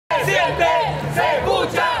siente, se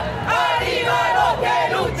escucha, arriba los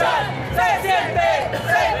que luchan. Se siente,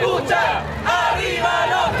 se escucha, arriba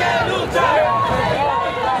los que luchan.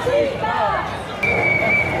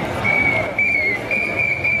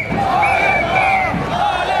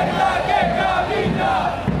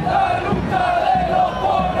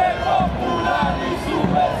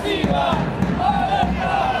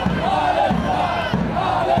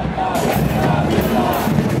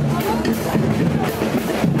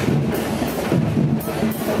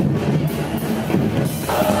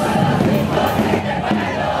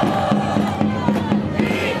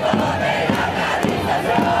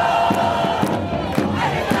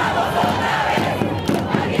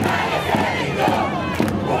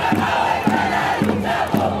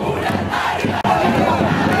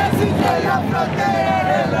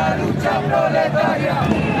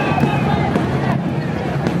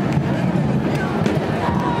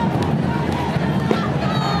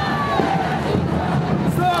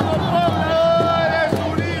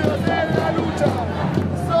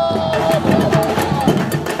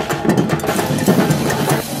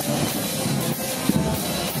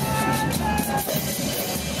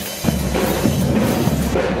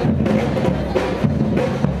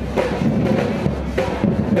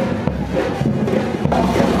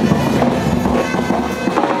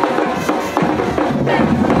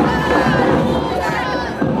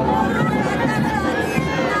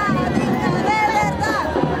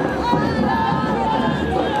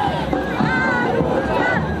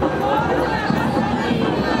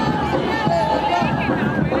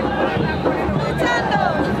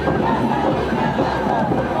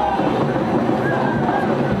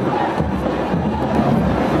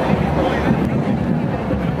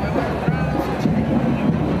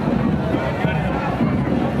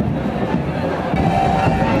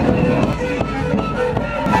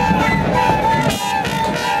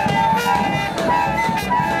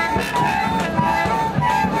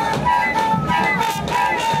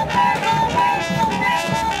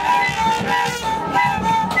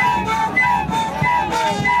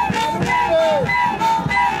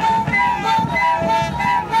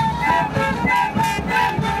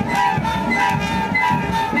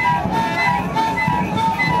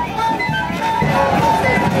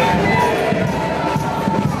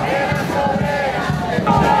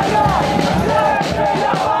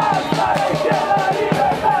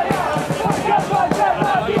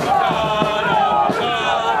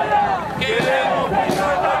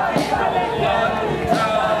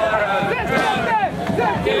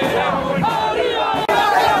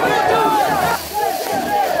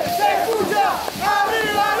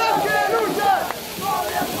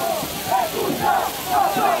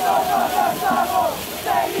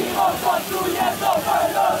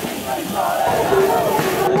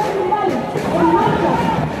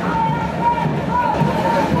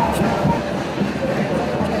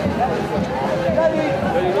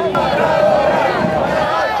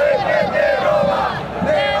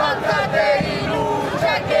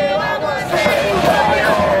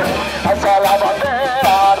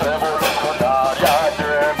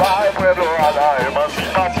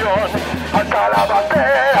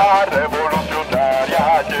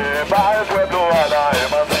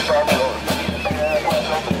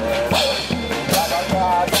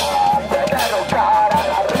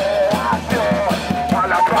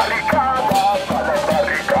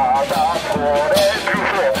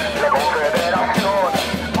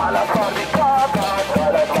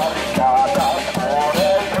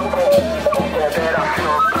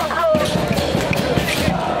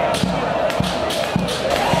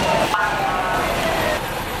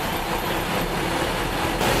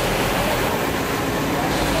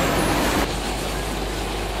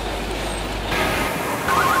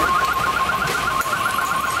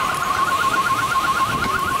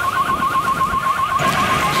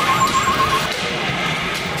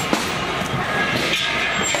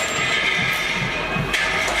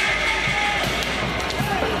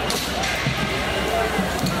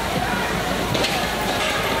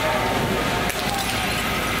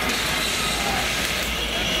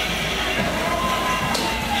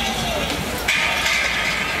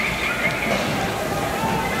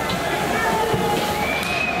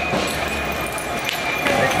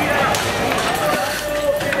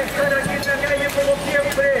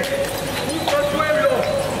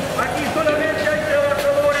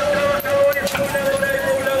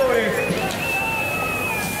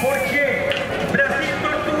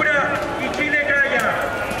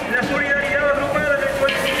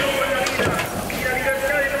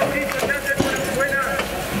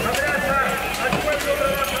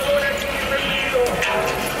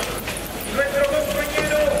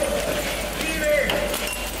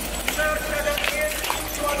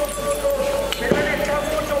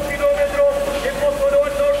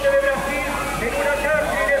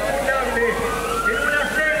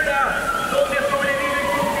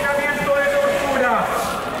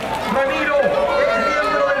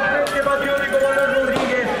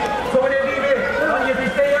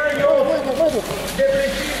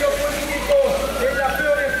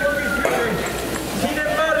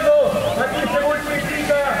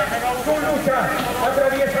 lucha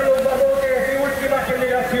atraviesa los vagones de última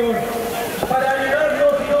generación para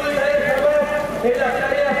ayudarnos y no traer jamás en las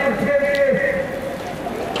tareas urgentes.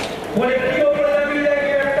 Colectivo por la vida y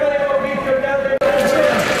libertad de Mauricio Hernández.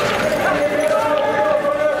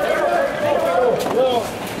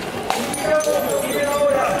 Y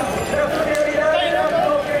ahora, la solidaridad de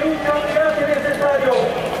los que luchan que hace necesario.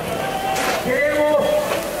 Queremos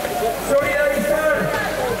solidarizar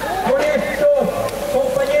con estos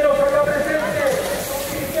compañeros acá presentes,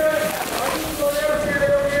 Cristian, alumno de arte de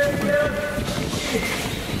la universidad,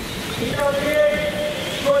 y también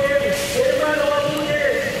con el hermano Mamuñe,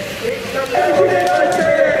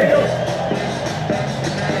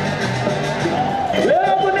 le vamos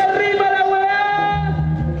a poner rima a la weá.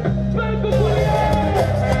 ¡Banco Julián!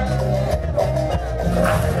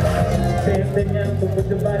 Te enseñando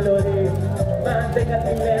muchos valores. Mantenga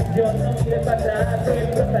silencio, no mire para atrás,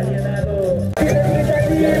 esto está llenado. Tienes que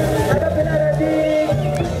salir, haga penar a ti.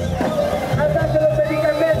 Ataque los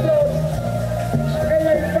medicamentos en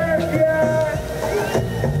la infancia.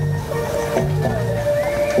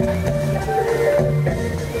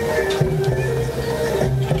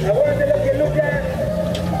 Aguante los que luchan.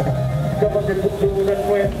 Somos el futuro de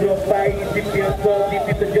nuestro país. Si pienso, ni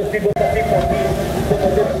yo sigo así por ti.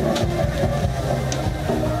 Somos el...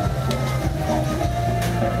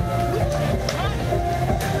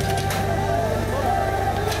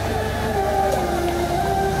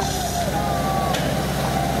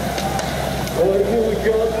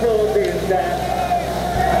 orgulloso de estar.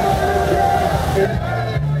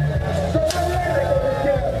 Somos la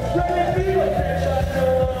revolución, no enemigos del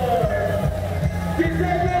valor. Sí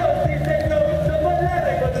señor, somos la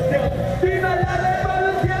revolución. ¡Viva la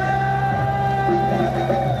revolución!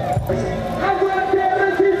 ¡Aguante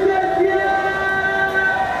resistencia!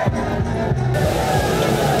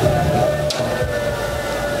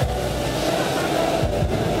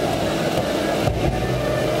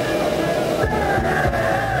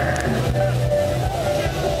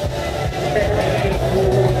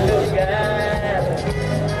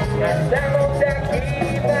 Andamos de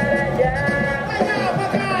aquí para allá,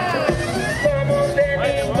 somos de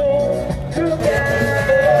ningún lugar.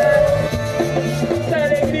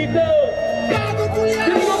 Dale grito, ¡Banco Julián!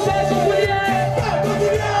 ¡Banco Julián!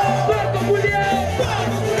 ¡Banco Julián! ¡Banco Julián!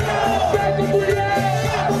 ¡Banco Julián!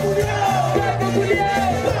 ¡Banco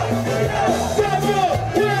Julián! ¡Vamos,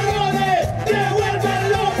 jugadores! ¡Devuelvan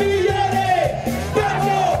los millones!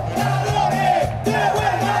 ¡Vamos, jugadores!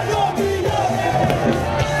 ¡Devuelvan los millones!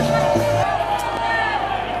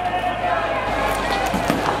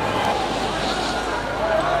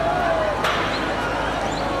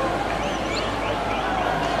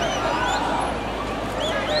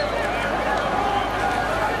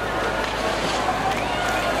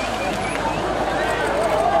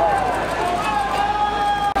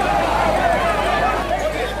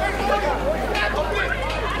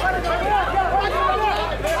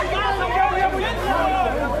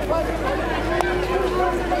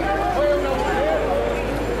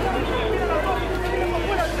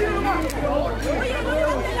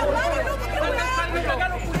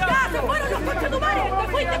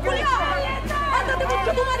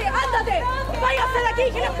 ¡Ándate! ¡Váyase de aquí,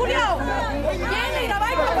 que eres culiao! ¡Viene y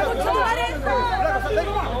grabáis con conchetumare!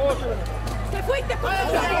 ¡Te fuiste,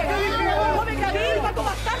 conchetumare! ¡No me cabí, Paco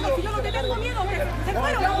Bastardo! ¡Si yo no te tengo miedo! ¡Se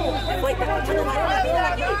fueron! ¡Te fuiste, conchetumare! ¡Vete de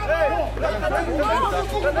aquí!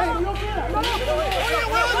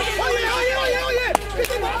 ¡Oye! ¿Qué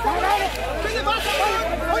te pasa? ¿Qué te pasa?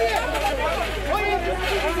 ¡Oye,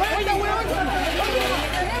 weón!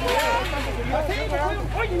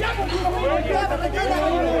 ¡Oye, ya!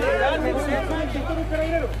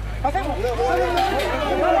 ¡Pasemos!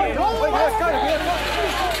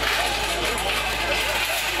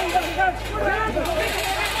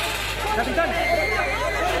 ¡Capitán!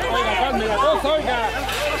 Oiga, calme la cosa, oiga.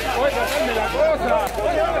 Oiga, calme la cosa.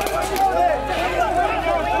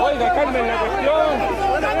 Oiga, calme la cuestión.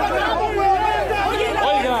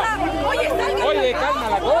 Oye, calma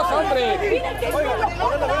la cosa, hombre.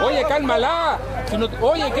 Oye, cálmala. Si no,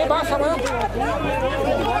 oye, ¿qué pasa, man?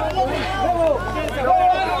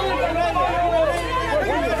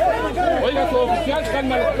 Oiga, su oficial,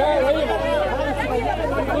 cálmala. Oye.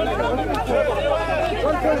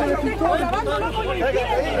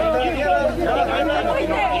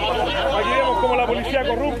 Aquí vemos como la policía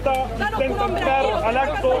corrupta intenta entrar al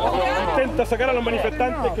acto, intenta sacar a los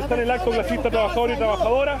manifestantes que están en el acto clasista, trabajadores y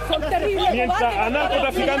trabajadoras, mientras a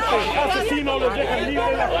narcotraficantes, asesinos los dejan libres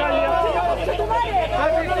en las calles.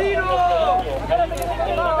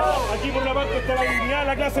 Aquí por una parte está la dignidad de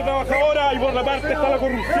la clase trabajadora y por la parte está la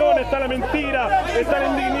corrupción, está la mentira, está la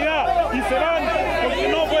indignidad. y se van porque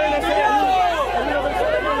no pueden hacer ayuda.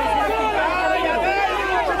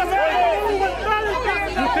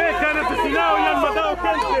 Ustedes que han asesinado y han matado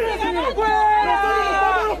gente. Nosotros no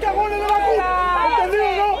somos los cagones de la CUT. ¿Entendido,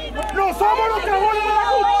 no? ¡No somos los cagones de la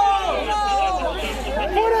CUT!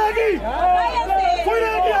 ¡Fuera de aquí! ¡Fuera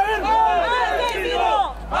de aquí! A ver. ¡Asesino!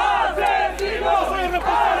 ¡Asesino! Yo soy el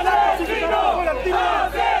responsable de la pacificación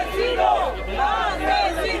 ¡Asesino!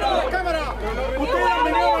 Cámara, ustedes han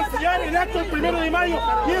venido a mancillar el acto del 1 de mayo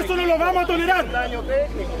y eso no lo vamos a tolerar.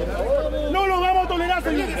 No lo vamos a tolerar,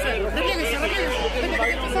 señores.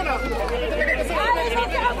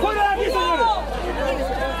 ¡Fuera de aquí, señores!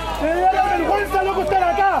 ¡Se da la vergüenza, loco!